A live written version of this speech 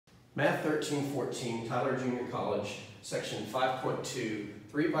Math 1314, Tyler Junior College, Section 5.2,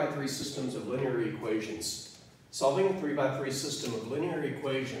 3x3 Systems of Linear Equations. Solving a 3x3 system of linear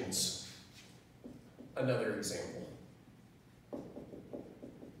equations. Another example.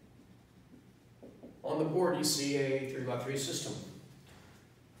 On the board you see a 3x3 system.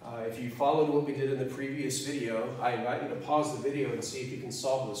 If you followed what we did in the previous video, I invite you to pause the video and see if you can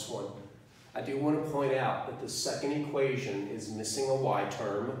solve this one. I do want to point out that the second equation is missing a y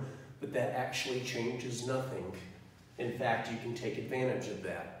term, but that actually changes nothing. In fact, you can take advantage of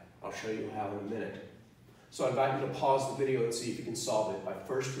that. I'll show you how in a minute. So I invite you to pause the video and see if you can solve it by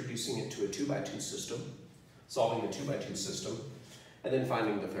first reducing it to a 2x2 system, solving the 2x2 system, and then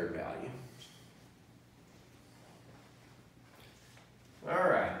finding the third value. All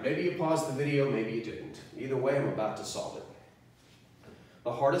right, maybe you paused the video, maybe you didn't. Either way, I'm about to solve it.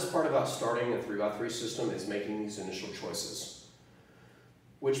 The hardest part about starting a 3x3 system is making these initial choices.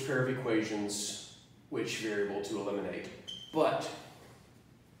 Which pair of equations, which variable to eliminate. But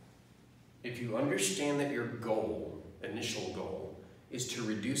if you understand that your goal, initial goal, is to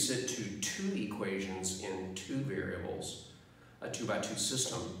reduce it to two equations in two variables, a 2x2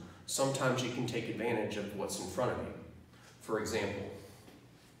 system, sometimes you can take advantage of what's in front of you. For example,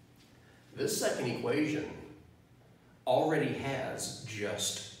 this second equation already has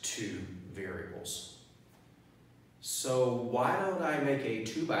just two variables. So why don't I make a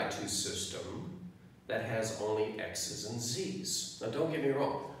 2x2 system that has only x's and z's? Now don't get me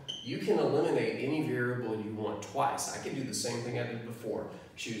wrong, you can eliminate any variable you want twice. I can do the same thing I did before.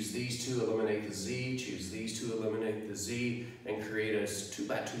 Choose these two, eliminate the z, choose these two, eliminate the z, and create a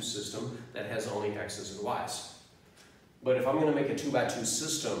 2x2 system that has only x's and y's. But if I'm going to make a 2x2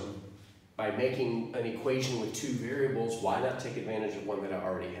 system by making an equation with two variables, why not take advantage of one that I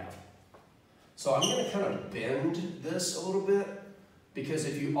already have? So I'm going to kind of bend this a little bit, because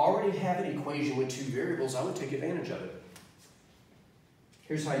if you already have an equation with two variables, I would take advantage of it.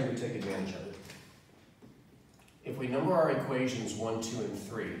 Here's how you would take advantage of it. If we number our equations 1, 2, and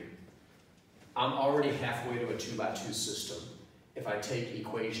 3, I'm already halfway to a 2x2 system. If I take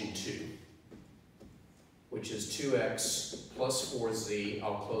equation 2, which is 2x plus 4z,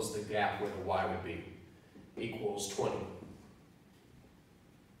 I'll close the gap where the y would be, equals 20.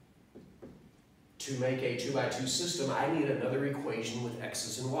 To make a 2x2 system, I need another equation with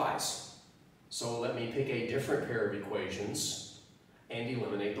x's and y's. So let me pick a different pair of equations and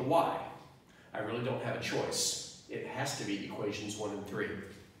eliminate the y. I really don't have a choice. It has to be equations 1 and 3.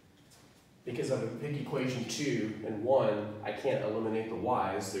 Because if I pick equation 2 and 1, I can't eliminate the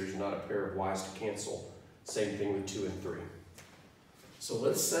y's. There's not a pair of y's to cancel. Same thing with 2 and 3. So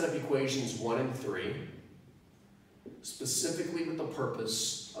let's set up equations 1 and 3, specifically with the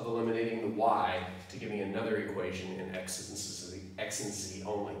purpose of eliminating the y to give me another equation in x and z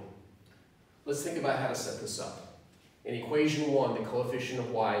only. Let's think about how to set this up. In equation 1, the coefficient of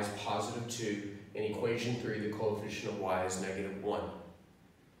y is positive 2. In equation 3, the coefficient of y is negative 1.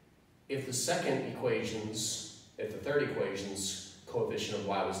 If the third equation's coefficient of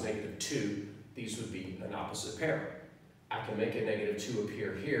y was negative 2, these would be an opposite pair. I can make a negative 2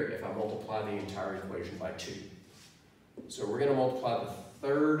 appear here if I multiply the entire equation by 2. So we're going to multiply the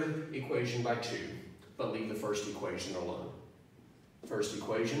third equation by 2, but leave the first equation alone. First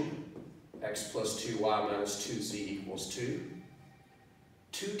equation, x plus 2y minus 2z equals 2.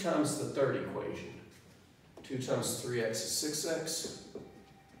 2 times the third equation. 2 times 3x is 6x.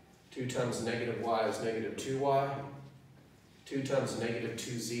 2 times negative y is negative 2y. 2 times negative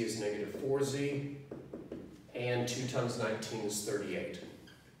 2z is negative 4z. And 2 times 19 is 38.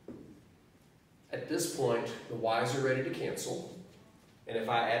 At this point, the y's are ready to cancel. And if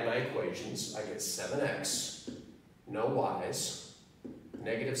I add my equations, I get 7x, no y's,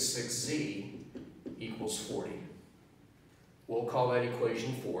 negative 6z equals 40. We'll call that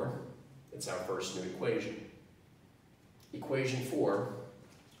equation 4. It's our first new equation. Equation 4,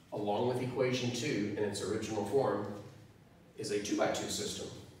 along with equation 2 in its original form, is a 2x2 system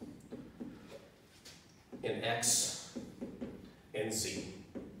in x and z.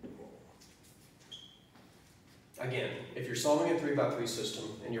 Again, if you're solving a 3x3 system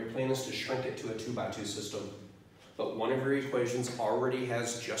and your plan is to shrink it to a 2x2 system, but one of your equations already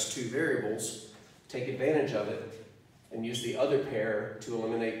has just two variables, take advantage of it and use the other pair to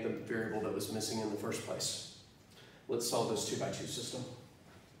eliminate the variable that was missing in the first place. Let's solve this 2x2 system.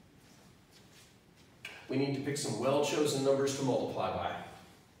 We need to pick some well-chosen numbers to multiply by.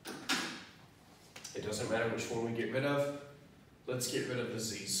 It doesn't matter which one we get rid of. Let's get rid of the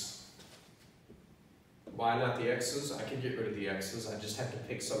z's. Why not the x's? I can get rid of the x's. I just have to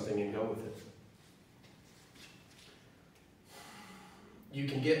pick something and go with it. You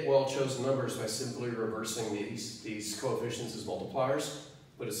can get well-chosen numbers by simply reversing these coefficients as multipliers.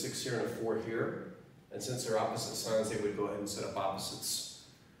 Put a 6 here and a 4 here. And since they're opposite signs, they would go ahead and set up opposites.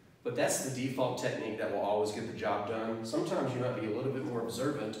 But that's the default technique that will always get the job done. Sometimes you might be a little bit more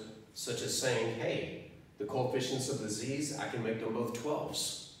observant, such as saying, hey, the coefficients of the z's, I can make them both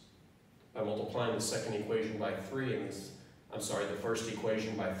 12s. By multiplying the second equation by 3 and the first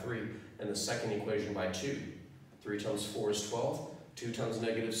equation by 3 and the second equation by 2. 3 times 4 is 12. 2 times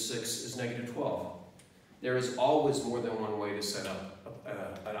 -6 is -12. There is always more than one way to set up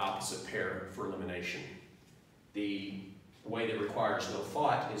an opposite pair for elimination. The way that requires no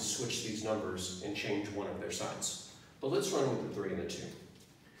thought is switch these numbers and change one of their signs. But let's run with the 3 and the 2.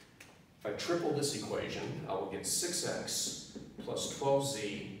 If I triple this equation, I will get 6x plus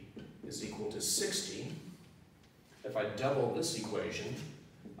 12z is equal to 60. If I double this equation,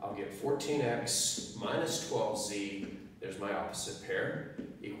 I'll get 14x minus 12z, there's my opposite pair,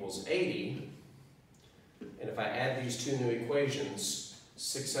 equals 80. And if I add these two new equations,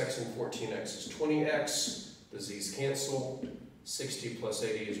 6x and 14x is 20x, the z's cancel, 60 plus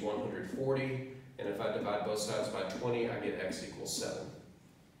 80 is 140, and if I divide both sides by 20, I get x equals 7.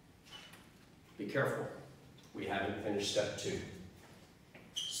 Be careful, we haven't finished step 2.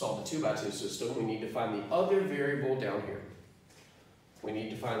 Solve the 2 by 2 system, we need to find the other variable down here. We need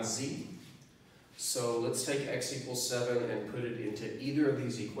to find z. So let's take x equals 7 and put it into either of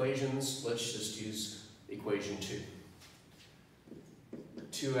these equations. Let's just use equation 2.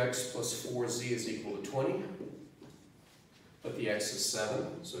 2x plus 4z is equal to 20. But the x is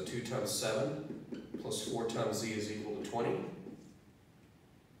 7, so 2 times 7 plus 4 times z is equal to 20.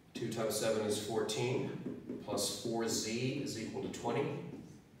 2 times 7 is 14, plus 4z is equal to 20.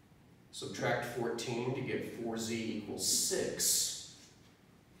 Subtract 14 to get 4z equals 6.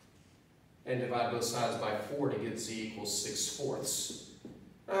 And divide both sides by 4 to get z equals 6/4.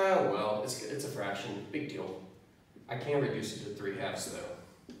 Well, it's a fraction, big deal. I can reduce it to 3/2 though.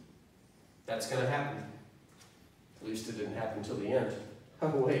 That's going to happen. At least it didn't happen until the end. Oh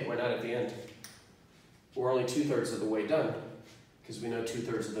wait, we're not at the end. We're only 2/3 of the way done, because we know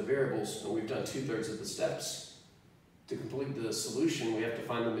 2/3 of the variables, and we've done 2/3 of the steps. To complete the solution, we have to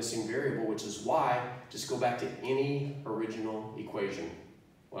find the missing variable, which is y. Just go back to any original equation.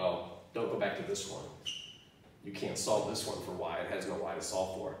 Well, don't go back to this one. You can't solve this one for y. It has no y to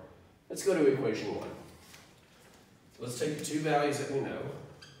solve for. Let's go to equation 1. Let's take the two values that we know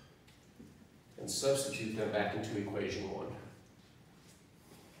and substitute them back into equation 1.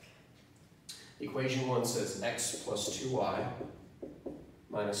 Equation 1 says x plus 2y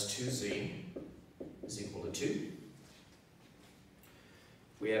minus 2z is equal to 2.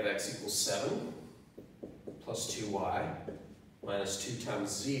 We have x equals 7 plus 2y minus 2 times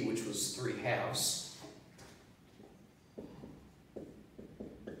z, which was 3/2.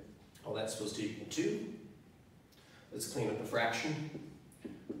 Well, that's supposed to equal 2. Let's clean up the fraction.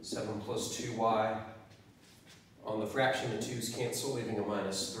 7 plus 2y. On the fraction, the 2's cancel, leaving a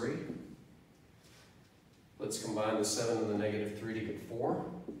minus 3. Let's combine the 7 and the -3 to get 4.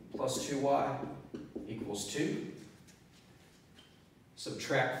 Plus 2y equals 2.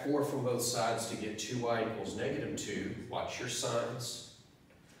 Subtract 4 from both sides to get 2y equals -2. Watch your signs.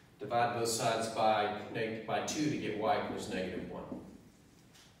 Divide both sides by 2 to get y equals -1.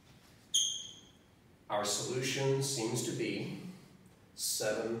 Our solution seems to be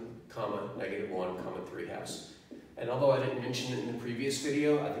 7, -1, 3/2. And although I didn't mention it in the previous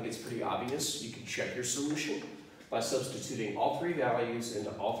video, I think it's pretty obvious. You can check your solution by substituting all 3 values into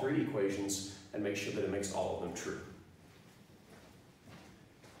all 3 equations and make sure that it makes all of them true.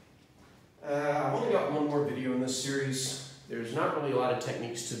 I've only got one more video in this series. There's not really a lot of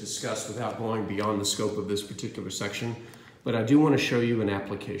techniques to discuss without going beyond the scope of this particular section, but I do want to show you an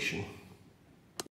application.